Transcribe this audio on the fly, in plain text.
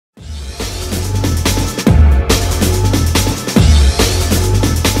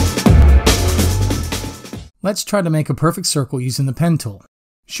Let's try to make a perfect circle using the pen tool.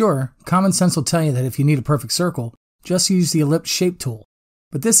 Sure, common sense will tell you that if you need a perfect circle, just use the ellipse shape tool.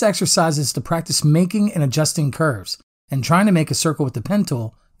 But this exercise is to practice making and adjusting curves, and trying to make a circle with the pen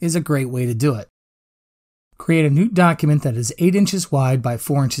tool is a great way to do it. Create a new document that is 8 inches wide by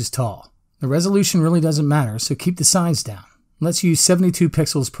 4 inches tall. The resolution really doesn't matter, so keep the size down. Let's use 72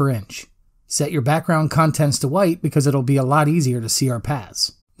 pixels per inch. Set your background contents to white because it'll be a lot easier to see our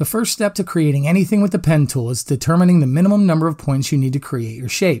paths. The first step to creating anything with the pen tool is determining the minimum number of points you need to create your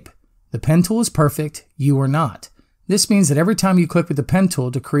shape. The pen tool is perfect, you are not. This means that every time you click with the pen tool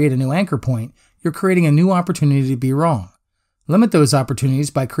to create a new anchor point, you're creating a new opportunity to be wrong. Limit those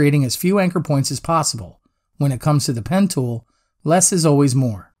opportunities by creating as few anchor points as possible. When it comes to the pen tool, less is always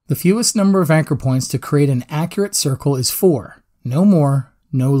more. The fewest number of anchor points to create an accurate circle is 4. No more,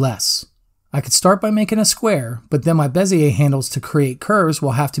 no less. I could start by making a square, but then my Bezier handles to create curves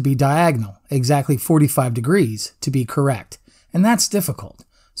will have to be diagonal, exactly 45 degrees, to be correct. And that's difficult.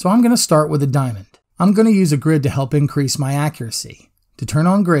 So I'm going to start with a diamond. I'm going to use a grid to help increase my accuracy. To turn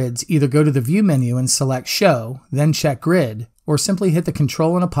on grids, either go to the View menu and select Show, then check Grid, or simply hit the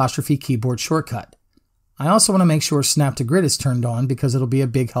Control and apostrophe keyboard shortcut. I also want to make sure Snap to Grid is turned on because it'll be a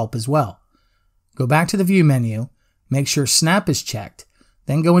big help as well. Go back to the View menu, make sure Snap is checked,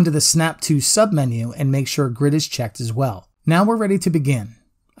 then go into the Snap to submenu and make sure Grid is checked as well. Now we're ready to begin.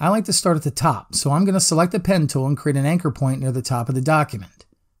 I like to start at the top, so I'm going to select the pen tool and create an anchor point near the top of the document.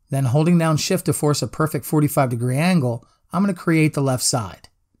 Then holding down Shift to force a perfect 45-degree angle, I'm going to create the left side.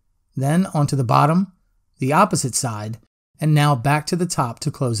 Then onto the bottom, the opposite side, and now back to the top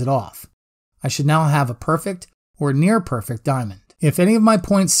to close it off. I should now have a perfect or near perfect diamond. If any of my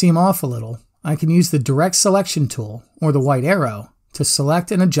points seem off a little, I can use the Direct Selection tool, or the white arrow, to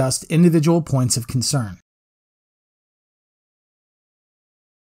select and adjust individual points of concern.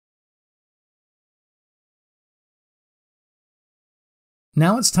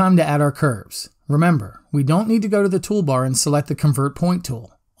 Now it's time to add our curves. Remember, we don't need to go to the toolbar and select the Convert Point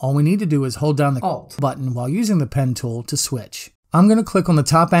tool. All we need to do is hold down the Alt button while using the pen tool to switch. I'm going to click on the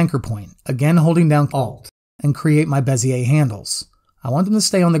top anchor point, again holding down Alt, and create my Bezier handles. I want them to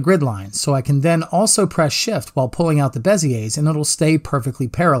stay on the grid line, so I can then also press Shift while pulling out the Beziers and it'll stay perfectly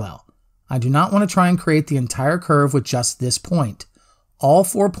parallel. I do not want to try and create the entire curve with just this point. All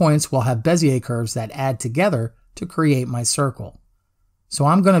 4 points will have Bezier curves that add together to create my circle. So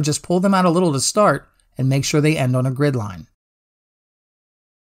I'm going to just pull them out a little to start and make sure they end on a grid line.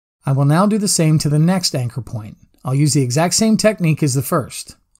 I will now do the same to the next anchor point. I'll use the exact same technique as the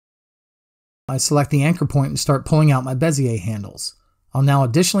first. I select the anchor point and start pulling out my Bezier handles. I'll now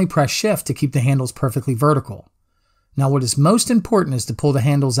additionally press Shift to keep the handles perfectly vertical. Now what is most important is to pull the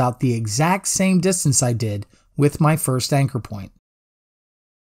handles out the exact same distance I did with my first anchor point.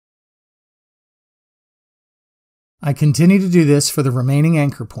 I continue to do this for the remaining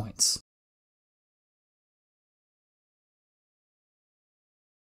anchor points.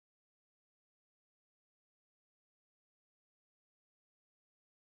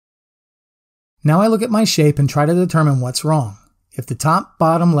 Now I look at my shape and try to determine what's wrong. If the top,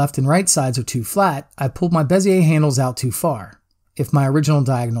 bottom, left, and right sides are too flat, I pulled my Bezier handles out too far. If my original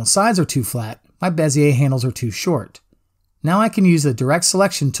diagonal sides are too flat, my Bezier handles are too short. Now I can use the Direct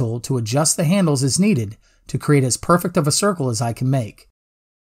Selection tool to adjust the handles as needed to create as perfect of a circle as I can make.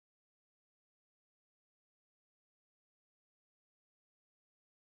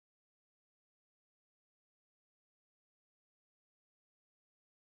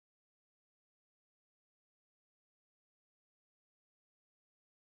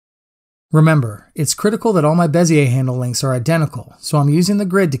 Remember, it's critical that all my Bezier handle lengths are identical, so I'm using the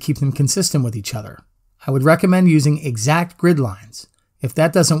grid to keep them consistent with each other. I would recommend using exact grid lines. If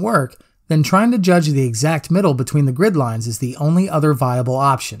that doesn't work, then trying to judge the exact middle between the grid lines is the only other viable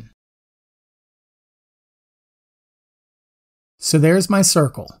option. So there's my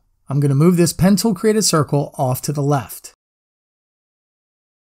circle. I'm going to move this pen tool created circle off to the left.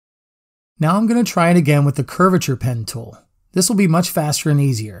 Now I'm going to try it again with the Curvature Pen Tool. This will be much faster and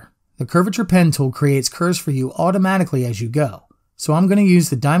easier. The Curvature Pen Tool creates curves for you automatically as you go. So I'm going to use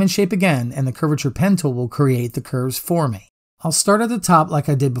the diamond shape again, and the Curvature Pen Tool will create the curves for me. I'll start at the top like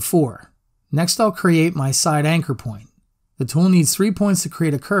I did before. Next I'll create my side anchor point. The tool needs 3 points to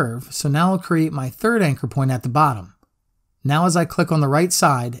create a curve, so now I'll create my third anchor point at the bottom. Now as I click on the right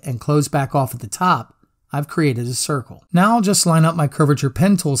side and close back off at the top, I've created a circle. Now I'll just line up my Curvature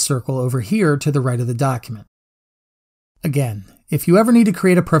Pen Tool circle over here to the right of the document. Again, if you ever need to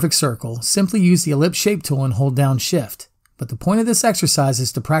create a perfect circle, simply use the ellipse shape tool and hold down Shift. but the point of this exercise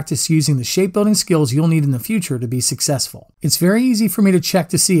is to practice using the shape building skills you'll need in the future to be successful. It's very easy for me to check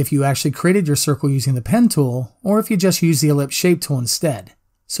to see if you actually created your circle using the pen tool or if you just used the ellipse shape tool instead.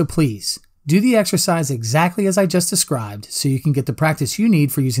 So please, do the exercise exactly as I just described so you can get the practice you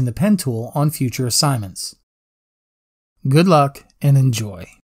need for using the pen tool on future assignments. Good luck and enjoy.